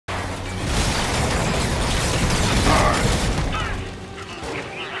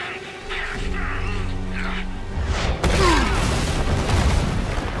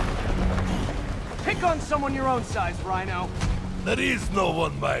on someone your own size, Rhino. There is no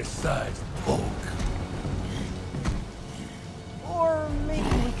one my size, Hulk. Or maybe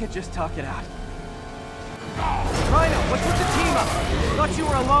we could just talk it out. Rhino, what's with the team up? Thought you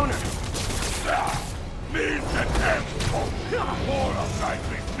were a loner. Means and ends, Hulk. More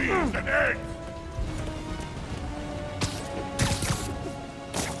unlikely means and ends.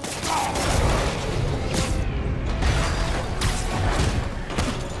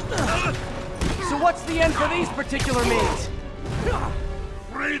 So what's the end for these particular means?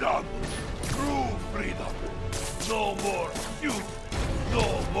 Freedom! True freedom! No more suit!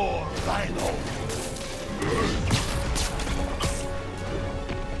 No more Rhino!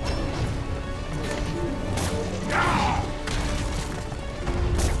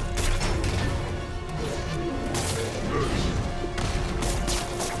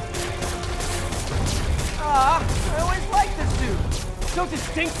 I always liked this suit. So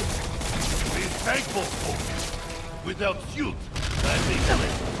distinctive. Be thankful, Hulk. Without suit, I'd be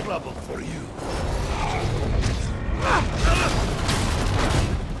less trouble for you.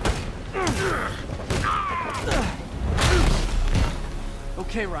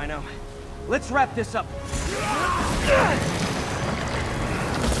 Okay, Rhino. Let's wrap this up.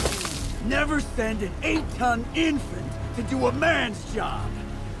 Never send an 8-ton infant to do a man's job.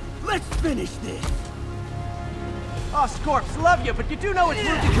 Let's finish this. Oh, Scorps, love you, but you do know it's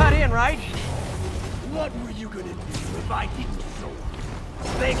rude to cut in, right? What were you gonna do if I didn't show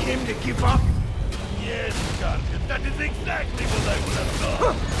up? Beg him to give up? Yes, Gargan, that is exactly what I would have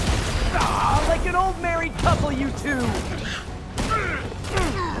done. Ah, like an old married couple, you two.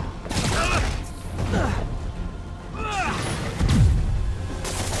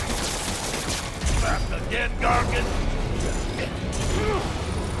 Back again, Gargan.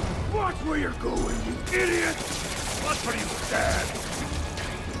 Watch where you're going, you idiot! What for you, Dad?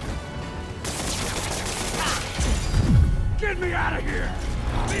 Get me out of here!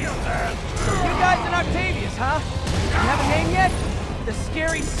 Feel that? You guys in Octavius, huh? You have a name yet? The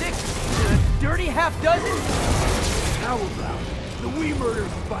Scary Six? The Dirty Half Dozen? How about the we murdered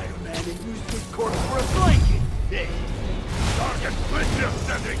Spider-Man and used his corpse for a blanket? Hey, Gargan, quit your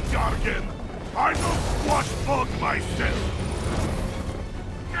setting, Gargan! I will squash bug myself!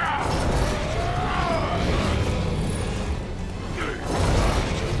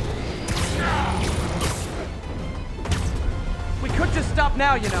 We could just stop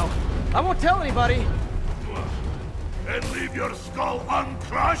now, you know. I won't tell anybody. And leave your skull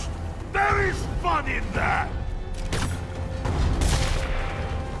uncrushed? There is fun in that!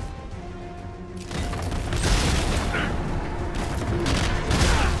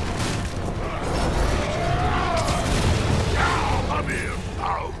 Come here,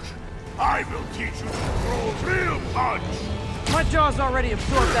 Ouch! I will teach you to throw real punch! My jaw's already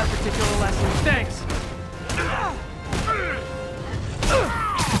absorbed that particular lesson. Thanks.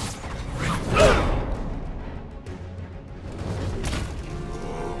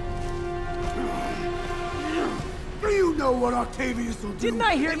 do you know what Octavius will do? Didn't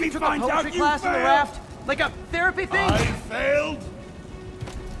I hear if you he took a finds out poetry you class on the failed? raft? Like a therapy thing? I failed?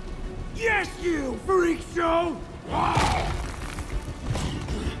 Yes, you freak show!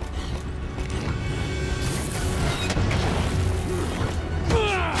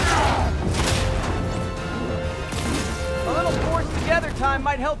 A little forced together time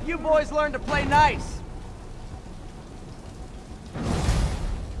might help you boys learn to play nice.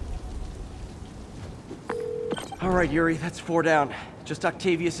 All right, Yuri, that's 4 down. Just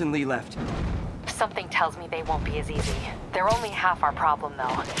Octavius and Lee left. Something tells me they won't be as easy. They're only half our problem,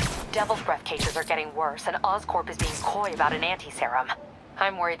 though. Devil's Breath cases are getting worse, and Oscorp is being coy about an anti-serum.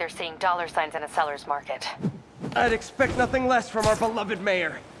 I'm worried they're seeing dollar signs in a seller's market. I'd expect nothing less from our beloved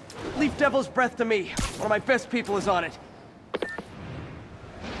mayor. Leave Devil's Breath to me. One of my best people is on it.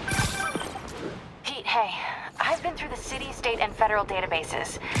 Pete, hey. I've been through the city, state, and federal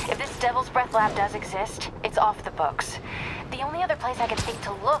databases. If this Devil's Breath lab does exist, it's off the books. The only other place I can think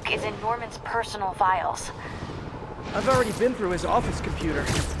to look is in Norman's personal files. I've already been through his office computer.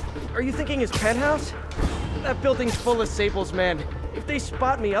 Are you thinking his penthouse? That building's full of Sables, man. If they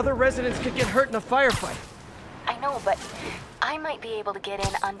spot me, other residents could get hurt in a firefight. I know, but I might be able to get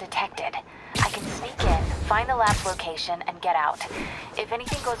in undetected. I can sneak in, find the lab's location, and get out. If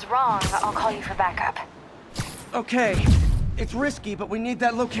anything goes wrong, I'll call you for backup. Okay. It's risky, but we need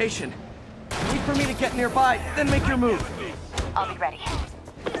that location. Wait for me to get nearby, then make your move. I'll be ready.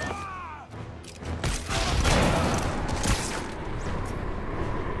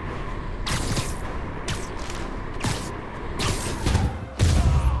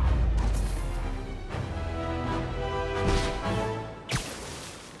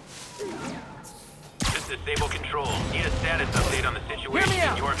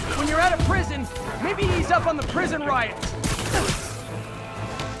 prison. Maybe he's up on the prison riots.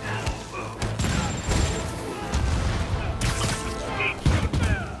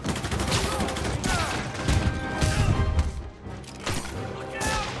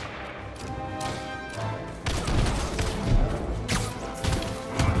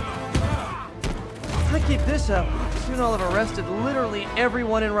 If I keep this up, soon I'll have arrested literally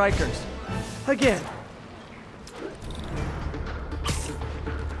everyone in Rikers. Again.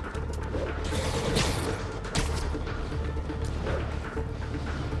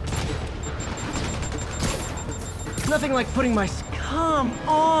 Nothing like putting my... Come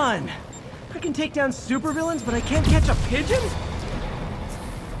on! I can take down supervillains, but I can't catch a pigeon?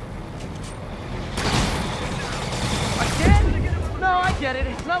 Again? No, I get it.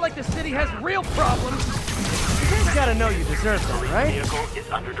 It's not like the city has real problems. You guys gotta know you deserve that, right? Vehicle is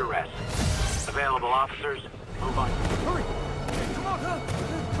under duress. Available officers, move on. Hurry! Come on, huh?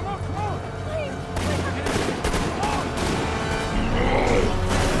 Come on, come on!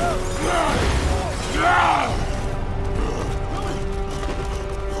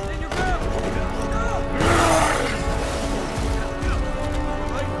 Stand your ground!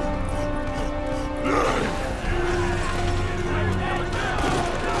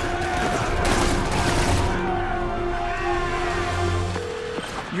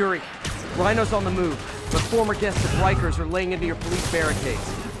 Yuri, Rhino's on the move, but former guests of Rikers are laying into your police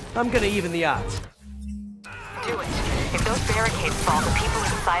barricades. I'm gonna even the odds. Do it. If those barricades fall, the people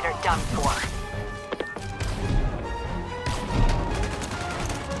inside are done for.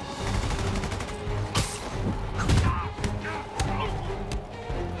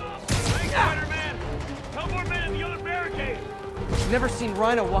 Spider-Man! Help more men in the other barricade! I've never seen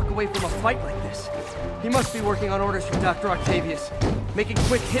Rhino walk away from a fight like this. He must be working on orders from Dr. Octavius, making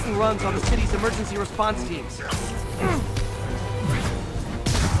quick hit and runs on the city's emergency response teams.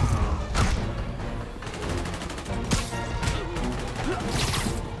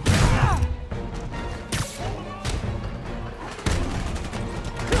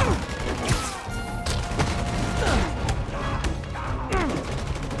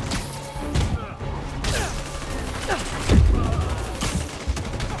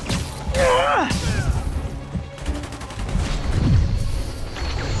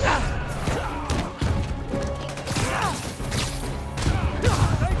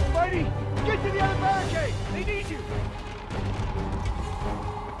 Thanks, Spidey! Get to the other barricade! They need you!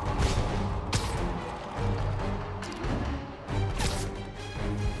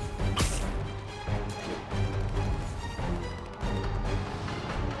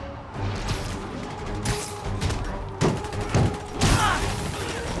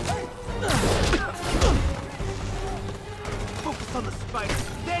 Focus on the spider,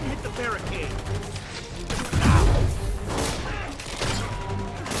 then hit the barricade!